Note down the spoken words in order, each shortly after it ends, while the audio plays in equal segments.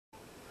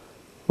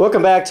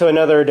Welcome back to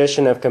another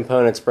edition of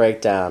Components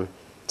Breakdown.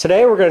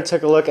 Today we're going to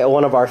take a look at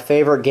one of our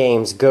favorite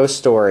games, Ghost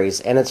Stories,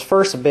 and its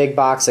first big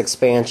box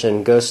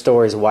expansion, Ghost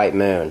Stories White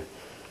Moon.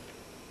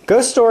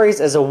 Ghost Stories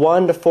is a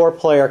 1 to 4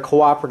 player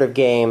cooperative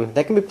game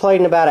that can be played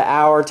in about an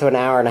hour to an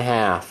hour and a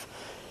half.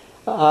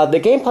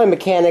 The gameplay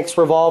mechanics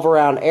revolve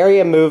around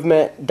area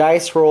movement,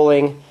 dice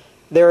rolling.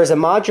 There is a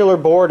modular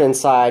board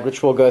inside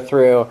which we'll go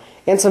through,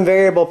 and some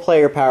variable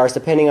player powers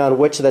depending on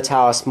which of the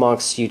Taoist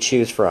monks you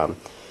choose from.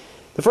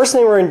 The first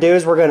thing we're going to do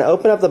is we're going to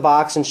open up the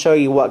box and show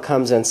you what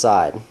comes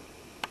inside.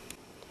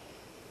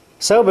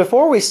 So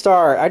before we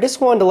start, I just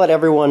wanted to let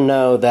everyone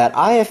know that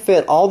I have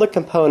fit all the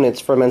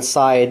components from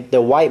inside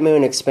the White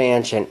Moon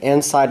expansion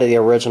inside of the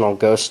original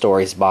Ghost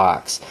Stories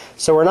box.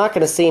 So we're not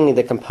going to see any of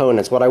the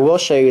components. What I will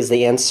show you is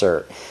the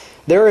insert.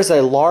 There is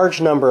a large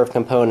number of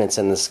components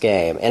in this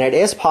game, and it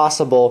is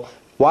possible,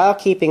 while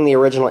keeping the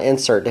original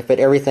insert, to fit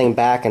everything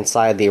back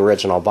inside the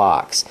original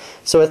box.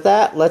 So with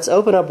that, let's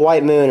open up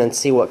White Moon and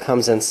see what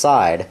comes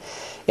inside.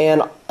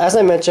 And as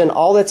I mentioned,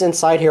 all that's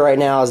inside here right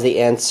now is the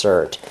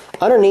insert.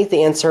 Underneath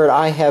the insert,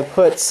 I have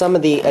put some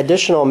of the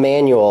additional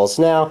manuals.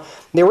 Now,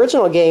 the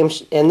original game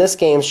in this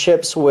game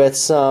ships with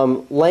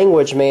some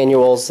language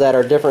manuals that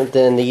are different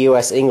than the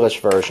US English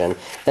version.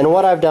 And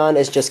what I've done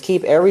is just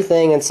keep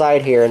everything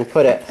inside here and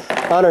put it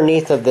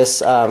underneath of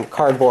this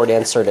cardboard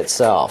insert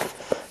itself.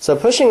 So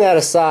pushing that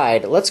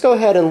aside, let's go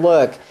ahead and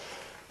look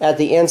at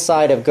the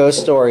inside of Ghost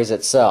Stories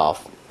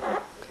itself.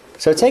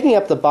 So taking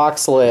up the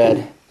box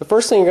lid, the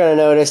first thing you're going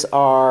to notice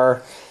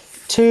are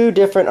two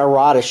different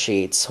errata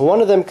sheets. One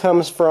of them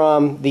comes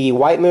from the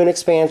White Moon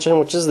expansion,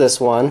 which is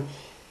this one.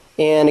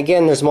 And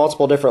again, there's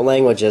multiple different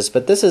languages,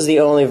 but this is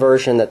the only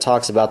version that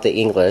talks about the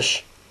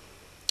English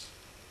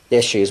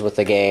issues with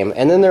the game.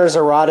 And then there's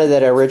errata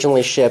that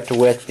originally shipped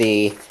with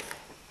the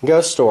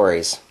Ghost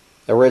Stories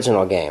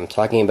original game,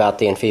 talking about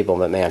the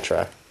enfeeblement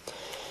mantra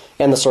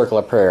and the circle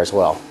of prayer as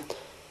well.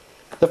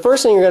 The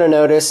first thing you're going to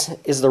notice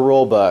is the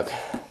rule book.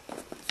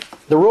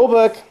 The rule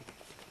book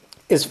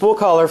is full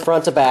color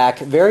front to back,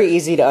 very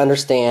easy to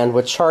understand,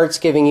 with charts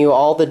giving you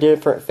all the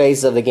different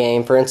phases of the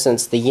game, for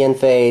instance the yin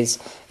phase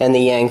and the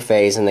yang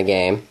phase in the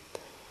game.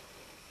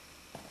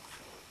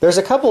 There's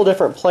a couple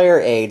different player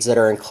aids that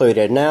are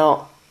included.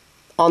 Now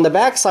on the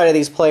back side of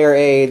these player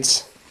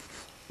aids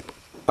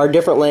are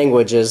different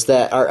languages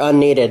that are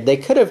unneeded. They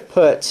could have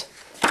put,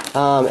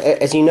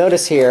 as you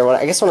notice here,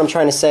 I guess what I'm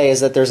trying to say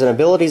is that there's an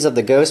abilities of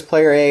the Ghost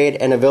player aid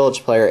and a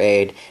Village player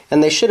aid,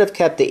 and they should have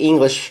kept the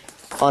English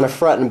on the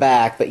front and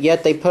back, but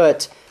yet they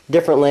put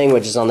different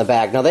languages on the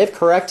back. Now they've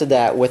corrected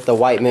that with the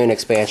White Moon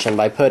expansion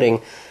by putting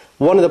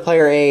one of the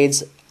player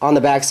aids on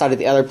the back side of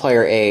the other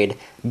player aid,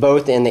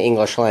 both in the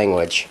English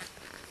language.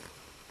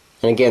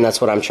 And again, that's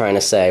what I'm trying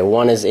to say.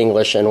 One is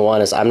English and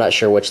one is, I'm not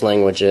sure which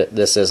language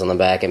this is on the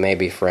back. It may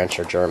be French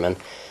or German.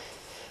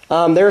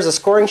 There's a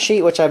scoring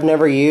sheet which I've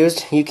never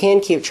used. You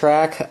can keep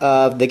track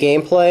of the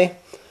gameplay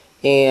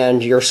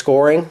and your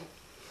scoring.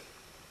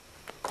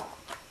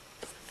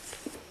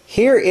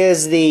 Here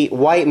is the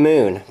White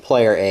Moon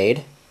player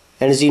aid.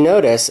 And as you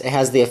notice, it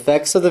has the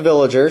effects of the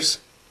villagers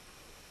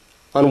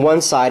on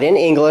one side in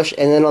English,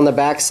 and then on the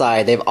back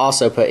side they've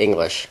also put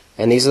English.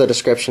 And these are the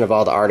description of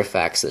all the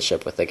artifacts that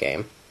ship with the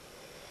game.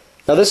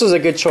 Now this was a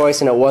good choice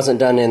and it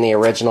wasn't done in the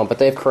original, but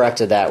they've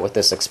corrected that with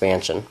this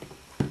expansion.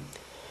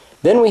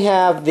 Then we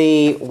have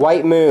the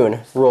White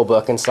Moon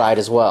rulebook inside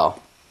as well.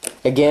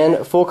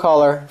 Again, full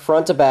color,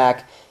 front to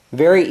back,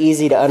 very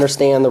easy to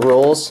understand the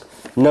rules,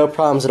 no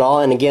problems at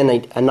all, and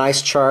again a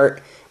nice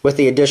chart with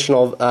the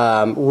additional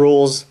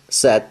rules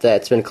set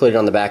that's been included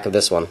on the back of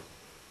this one,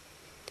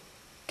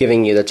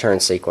 giving you the turn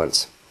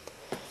sequence.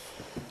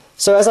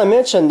 So as I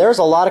mentioned, there's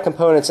a lot of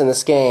components in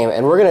this game,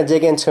 and we're going to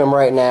dig into them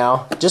right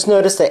now. Just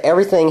notice that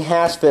everything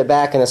has fit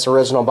back in this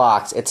original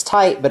box. It's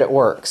tight, but it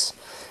works.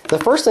 The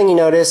first thing you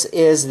notice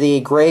is the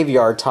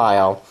graveyard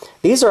tile.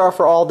 These are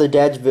for all the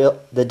dead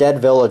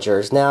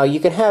villagers. Now, you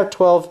can have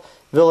 12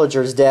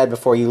 villagers dead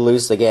before you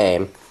lose the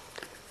game.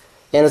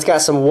 And it's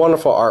got some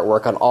wonderful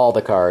artwork on all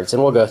the cards,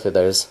 and we'll go through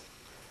those.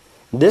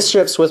 This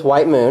ships with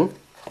White Moon.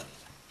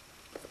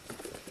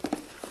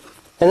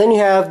 And then you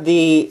have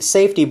the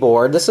safety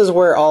board. This is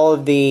where all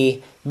of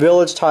the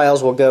village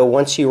tiles will go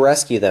once you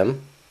rescue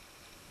them.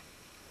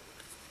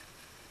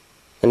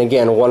 And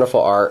again, wonderful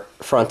art,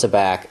 front to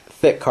back,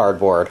 thick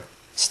cardboard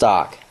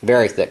stock,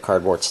 very thick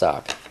cardboard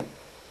stock.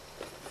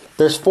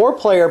 There's 4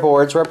 player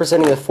boards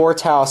representing the 4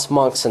 Taoist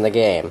monks in the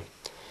game.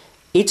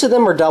 Each of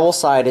them are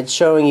double-sided,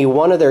 showing you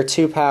one of their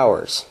 2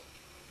 powers.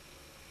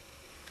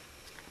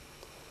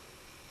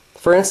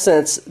 For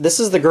instance, this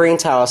is the green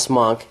Taoist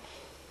monk,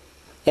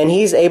 and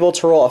he's able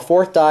to roll a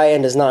 4th die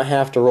and does not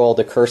have to roll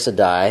the cursed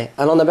die.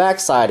 And on the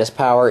back side, his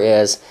power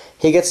is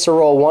he gets to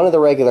roll one of the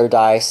regular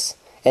dice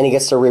and he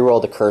gets to re-roll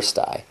the cursed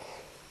die.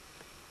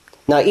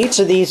 Now each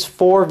of these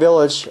 4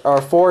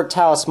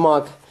 Taoist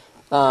monk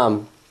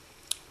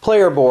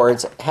player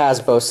boards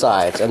has both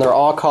sides, and they're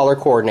all color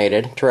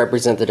coordinated to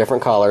represent the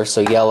different colors,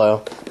 so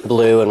yellow,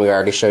 blue, and we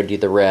already showed you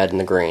the red and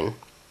the green.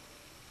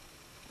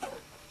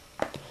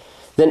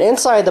 Then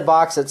inside the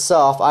box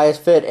itself, I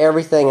fit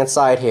everything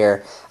inside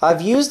here.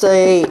 I've used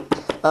a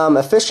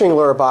fishing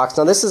lure box.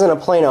 Now this isn't a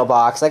Plano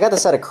box. I got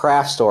this at a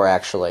craft store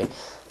actually.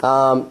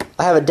 I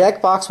have a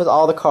deck box with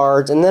all the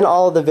cards, and then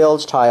all of the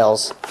village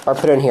tiles are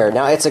put in here.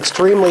 Now it's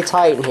extremely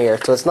tight in here,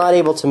 so it's not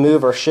able to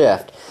move or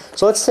shift.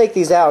 So let's take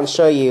these out and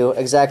show you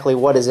exactly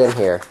what is in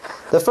here.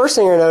 The first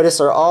thing you'll notice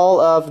are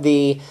all of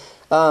the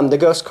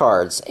ghost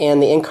cards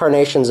and the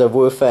incarnations of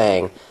Wu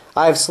Fang.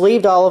 I've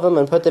sleeved all of them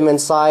and put them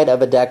inside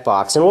of a deck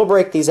box, and we'll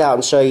break these out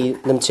and show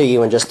them to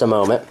you in just a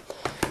moment.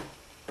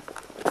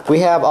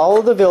 We have all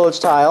of the village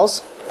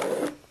tiles.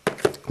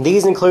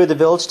 These include the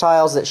village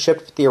tiles that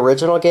shipped with the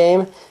original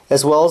game,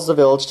 as well as the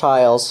village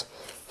tiles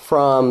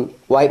from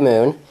White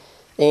Moon,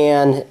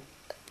 and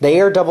they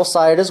are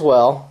double-sided as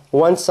well.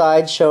 One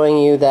side showing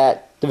you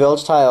that the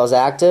village tile is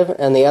active,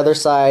 and the other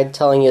side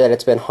telling you that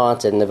it's been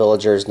haunted and the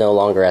villager is no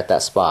longer at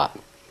that spot.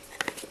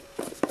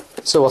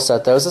 So we'll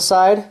set those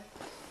aside.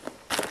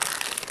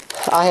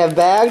 I have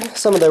bagged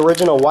some of the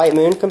original White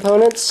Moon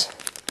components,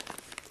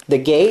 the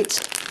gate,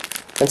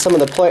 and some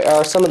of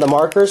the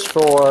markers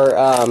for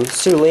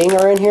Su Ling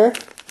are in here.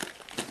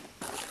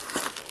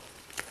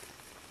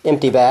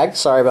 Empty bag,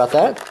 sorry about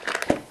that.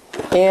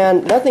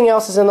 And nothing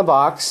else is in the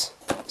box.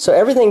 So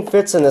everything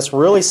fits in this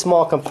really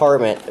small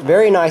compartment.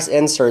 Very nice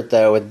insert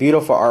though, with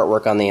beautiful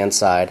artwork on the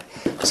inside.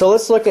 So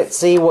let's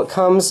see what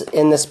comes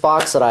in this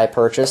box that I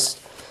purchased.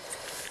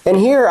 And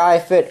here I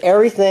fit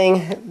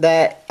everything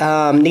that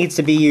needs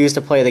to be used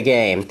to play the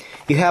game.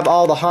 You have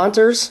all the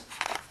haunters,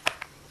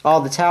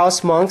 all the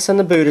Taoist monks, and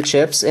the Buddha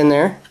chips in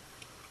there.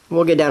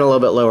 We'll get down a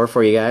little bit lower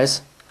for you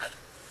guys.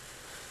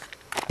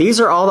 These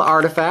are all the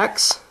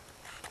artifacts.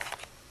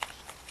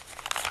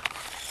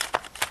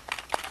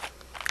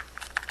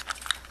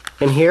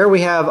 And here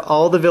we have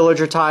all the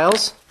villager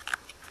tiles,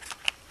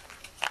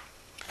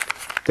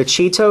 the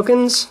chi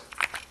tokens,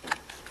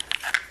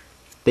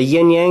 the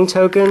yin yang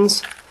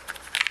tokens,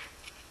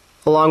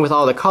 along with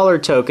all the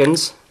colored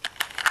tokens,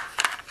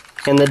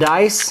 and the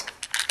dice,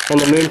 and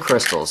the moon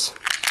crystals.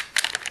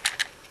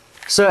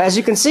 So as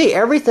you can see,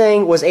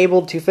 everything was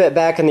able to fit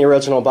back in the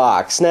original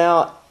box.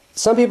 Now,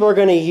 some people are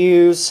going to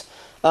use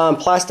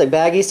plastic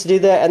baggies to do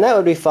that, and that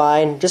would be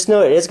fine. Just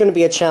know it is going to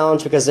be a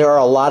challenge because there are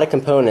a lot of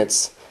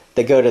components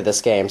that go to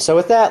this game. So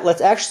with that,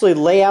 let's actually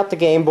lay out the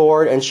game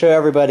board and show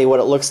everybody what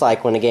it looks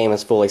like when the game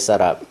is fully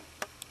set up.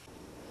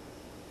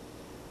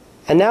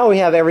 And now we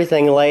have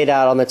everything laid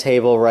out on the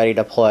table ready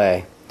to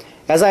play.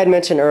 As I had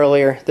mentioned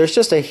earlier, there's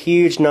just a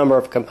huge number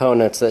of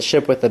components that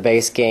ship with the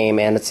base game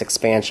and its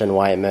expansion,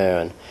 White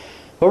Moon.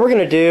 What we're going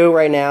to do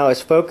right now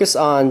is focus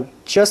on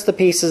just the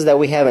pieces that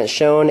we haven't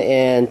shown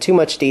in too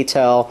much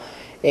detail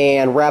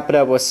and wrap it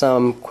up with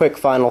some quick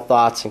final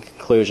thoughts and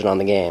conclusion on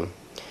the game.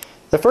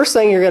 The first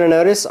thing you're going to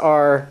notice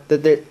are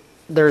that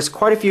there's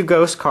quite a few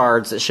ghost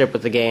cards that ship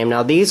with the game.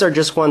 Now these are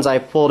just ones I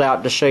pulled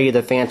out to show you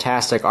the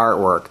fantastic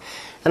artwork.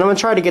 And I'm going to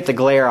try to get the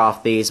glare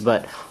off these,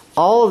 but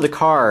all of the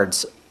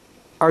cards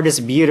are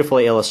just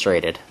beautifully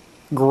illustrated.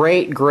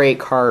 Great, great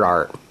card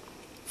art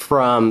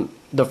from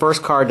the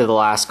first card to the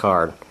last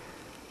card.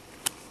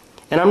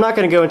 And I'm not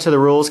going to go into the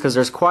rules because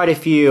there's quite a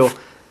few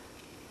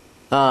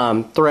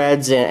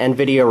threads and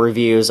video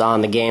reviews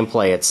on the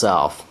gameplay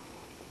itself.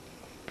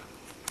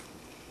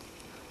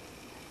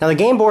 Now the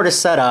game board is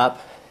set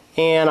up,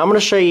 and I'm going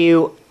to show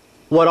you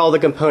what all the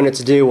components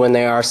do when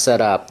they are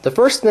set up. The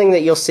first thing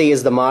that you'll see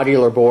is the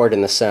modular board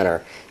in the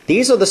center.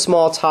 These are the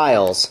small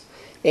tiles,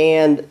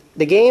 and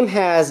the game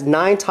has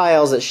 9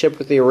 tiles that ship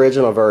with the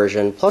original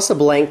version, plus a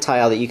blank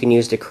tile that you can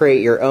use to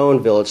create your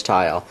own village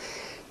tile.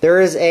 There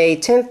is a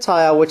 10th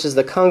tile, which is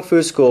the Kung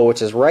Fu School,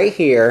 which is right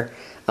here,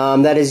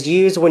 that is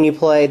used when you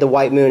play the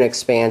White Moon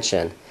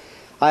expansion.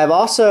 I have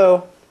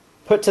also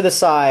put to the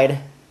side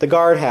the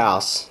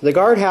guardhouse. The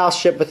guardhouse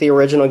shipped with the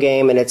original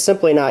game, and it's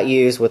simply not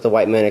used with the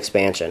White Moon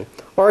expansion.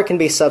 Or it can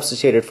be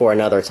substituted for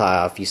another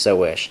tile if you so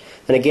wish.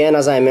 And again,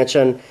 as I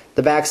mentioned,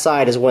 the back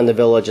side is when the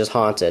village is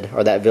haunted,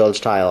 or that village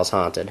tile is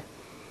haunted.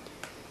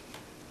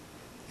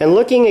 And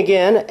looking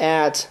again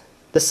at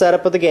the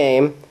setup of the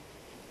game,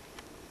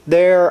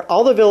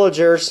 all the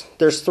villagers,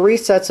 there's 3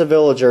 sets of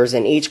villagers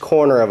in each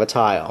corner of a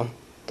tile.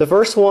 The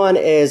first one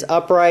is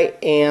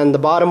upright, and the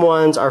bottom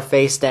ones are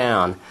face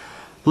down.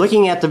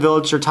 Looking at the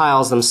villager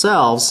tiles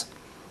themselves,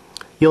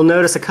 you'll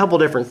notice a couple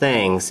different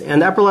things. In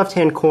the upper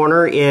left-hand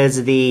corner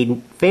is the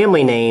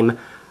family name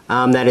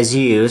that is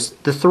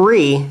used. The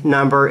 3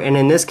 number, and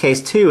in this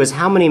case 2, is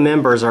how many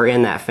members are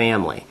in that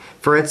family.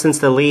 For instance,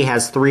 the Lee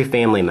has 3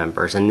 family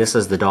members, and this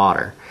is the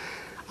daughter.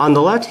 On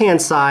the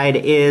left-hand side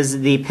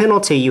is the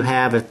penalty you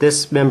have if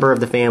this member of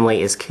the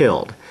family is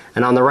killed.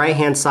 And on the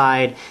right-hand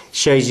side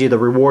shows you the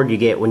reward you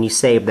get when you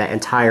save that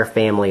entire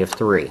family of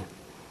 3.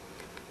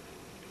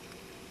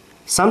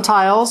 Some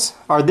tiles,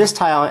 or this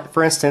tile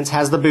for instance,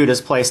 has the Buddhas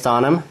placed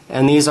on them,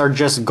 and these are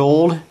just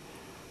gold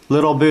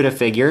little Buddha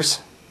figures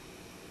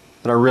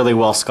that are really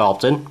well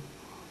sculpted.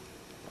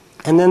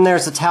 And then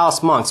there's the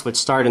Taoist monks, which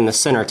start in the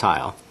center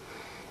tile.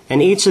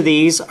 And each of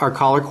these are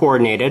color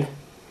coordinated.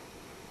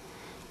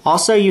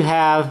 Also, you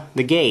have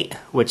the gate,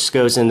 which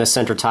goes in the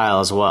center tile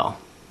as well.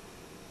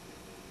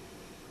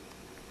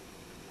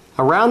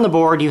 Around the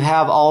board, you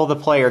have all the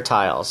player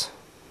tiles.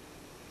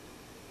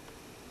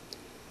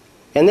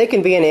 And they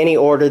can be in any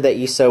order that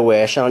you so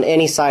wish, on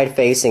any side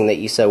facing that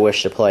you so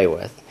wish to play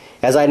with.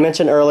 As I had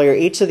mentioned earlier,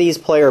 each of these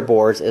player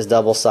boards is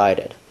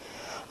double-sided.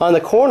 On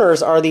the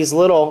corners are these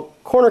little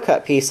corner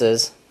cut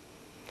pieces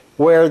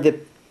where the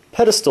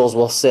pedestals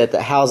will sit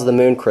that house the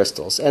moon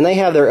crystals, and they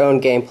have their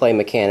own gameplay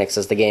mechanics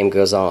as the game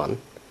goes on.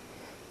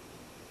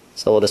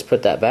 So we'll just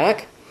put that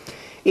back.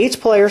 Each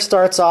player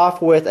starts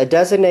off with a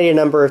designated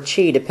number of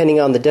chi depending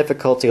on the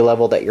difficulty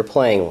level that you're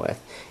playing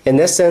with. In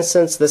this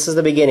instance, this is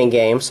the beginning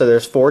game, so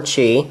there's 4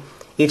 chi.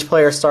 Each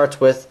player starts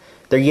with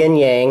their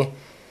yin-yang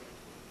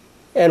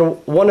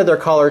and one of their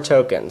color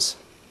tokens,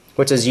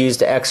 which is used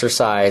to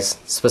exercise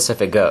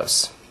specific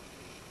ghosts.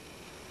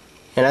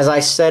 And as I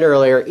said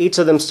earlier, each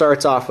of them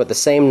starts off with the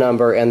same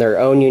number and their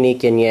own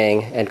unique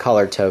yin-yang and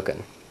colored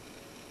token.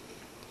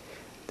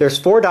 There's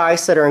 4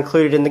 dice that are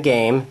included in the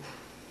game,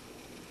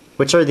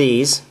 which are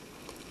these.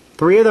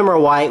 3 of them are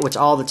white, which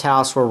all the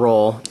Taoists will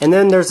roll. And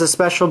then there's a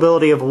special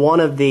ability of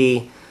one of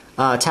the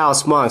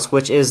Taoist monks,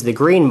 which is the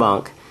green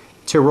monk,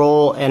 to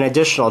roll an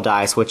additional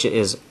dice, which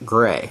is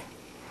gray.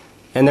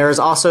 And there is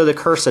also the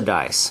cursed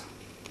dice.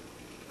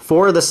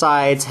 4 of the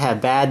sides have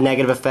bad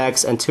negative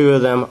effects, and 2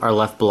 of them are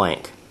left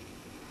blank.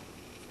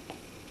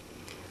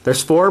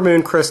 There's 4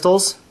 moon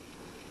crystals,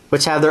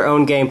 which have their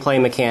own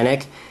gameplay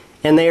mechanic,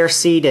 and they are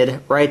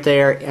seated right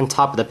there on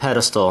top of the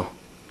pedestal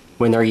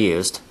when they're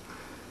used.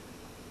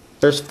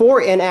 There's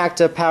 4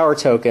 inactive power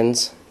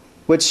tokens,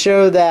 which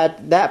show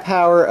that that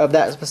power of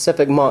that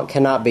specific monk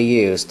cannot be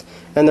used.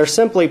 And they're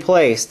simply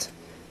placed,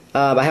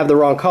 I have the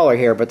wrong color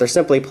here, but they're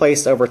simply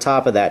placed over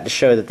top of that to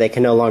show that they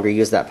can no longer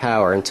use that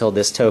power until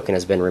this token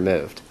has been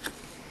removed.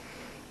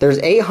 There's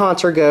 8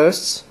 haunter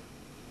ghosts.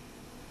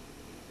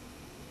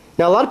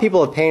 Now, a lot of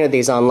people have painted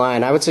these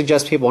online. I would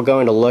suggest people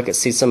going to look and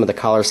see some of the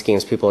color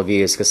schemes people have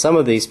used, because some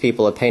of these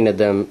people have painted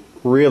them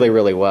really,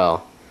 really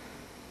well.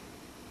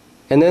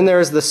 And then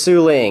there's the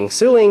Su Ling.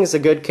 Su Ling is a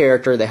good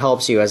character that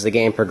helps you as the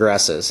game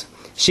progresses.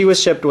 She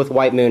was shipped with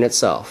White Moon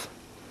itself.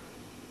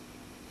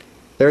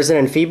 There's an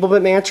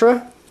enfeeblement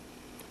mantra,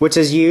 which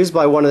is used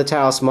by one of the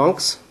Taoist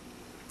monks.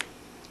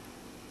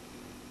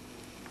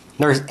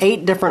 There's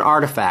 8 different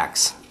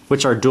artifacts,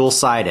 which are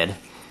dual-sided.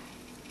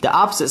 The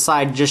opposite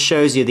side just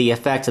shows you the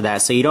effect of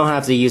that, so you don't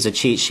have to use a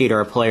cheat sheet or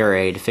a player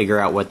aid to figure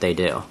out what they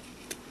do.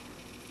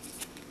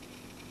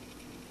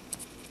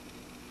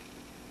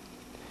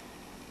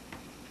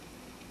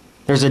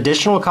 There's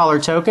additional color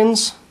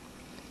tokens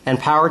and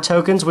power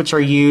tokens, which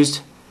are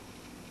used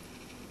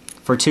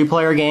for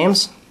 2-player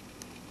games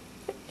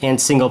and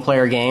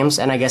single-player games,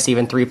 and I guess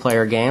even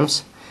 3-player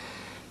games.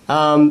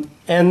 And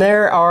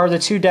there are the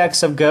 2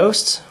 decks of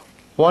ghosts.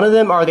 One of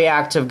them are the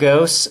active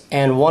ghosts,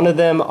 and one of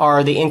them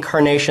are the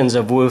incarnations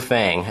of Wu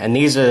Fang. And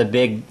these are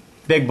the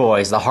big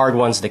boys, the hard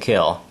ones to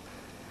kill.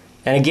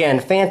 And again,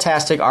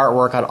 fantastic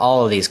artwork on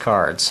all of these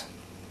cards.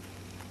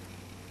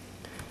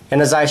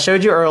 And as I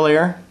showed you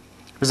earlier,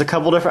 there's a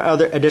couple different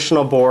other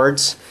additional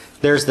boards.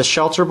 There's the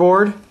shelter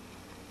board,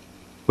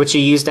 which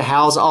you use to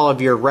house all of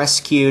your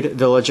rescued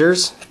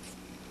villagers.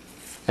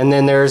 And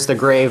then there's the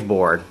grave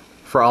board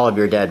for all of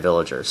your dead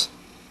villagers.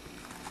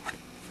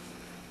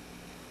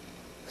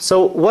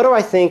 So what do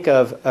I think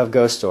of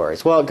Ghost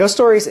Stories? Well, Ghost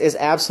Stories is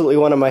absolutely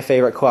one of my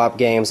favorite co-op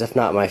games, if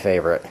not my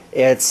favorite.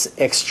 It's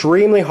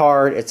extremely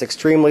hard, it's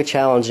extremely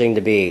challenging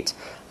to beat.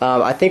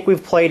 I think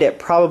we've played it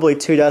probably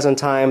 24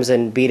 times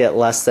and beat it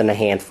less than a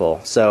handful,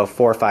 so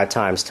 4 or 5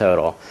 times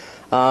total.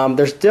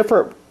 There's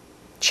different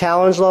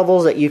challenge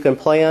levels that you can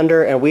play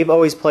under, and we've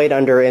always played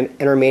under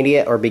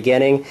intermediate or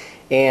beginning,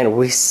 and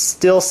we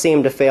still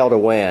seem to fail to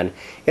win.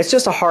 It's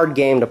just a hard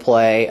game to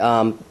play.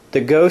 The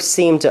ghosts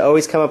seem to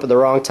always come up at the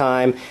wrong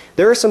time.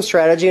 There is some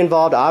strategy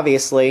involved,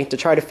 obviously, to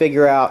try to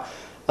figure out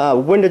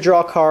when to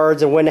draw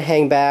cards and when to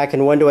hang back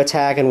and when to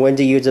attack and when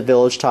to use a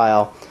village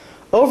tile.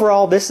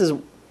 Overall, this is,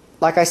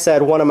 like I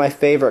said, one of my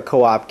favorite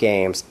co-op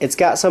games. It's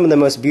got some of the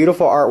most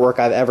beautiful artwork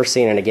I've ever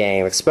seen in a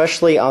game,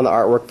 especially on the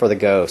artwork for the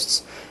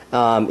ghosts.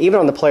 Even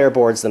on the player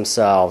boards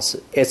themselves.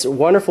 It's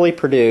wonderfully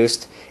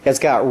produced. It's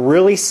got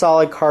really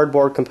solid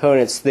cardboard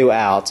components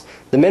throughout.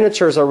 The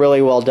miniatures are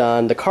really well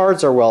done. The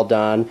cards are well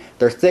done.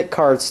 They're thick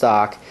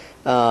cardstock.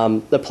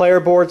 The player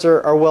boards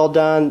are well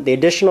done. The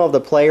addition of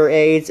the player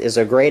aids is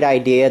a great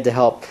idea to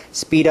help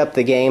speed up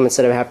the game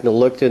instead of having to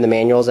look through the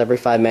manuals every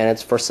 5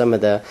 minutes for some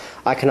of the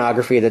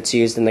iconography that's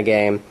used in the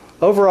game.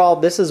 Overall,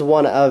 this is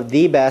one of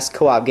the best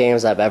co-op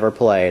games I've ever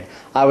played.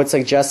 I would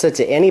suggest it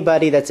to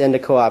anybody that's into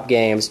co-op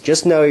games.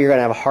 Just know you're going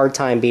to have a hard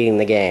time beating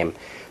the game.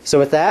 So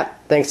with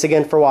that, thanks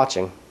again for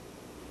watching.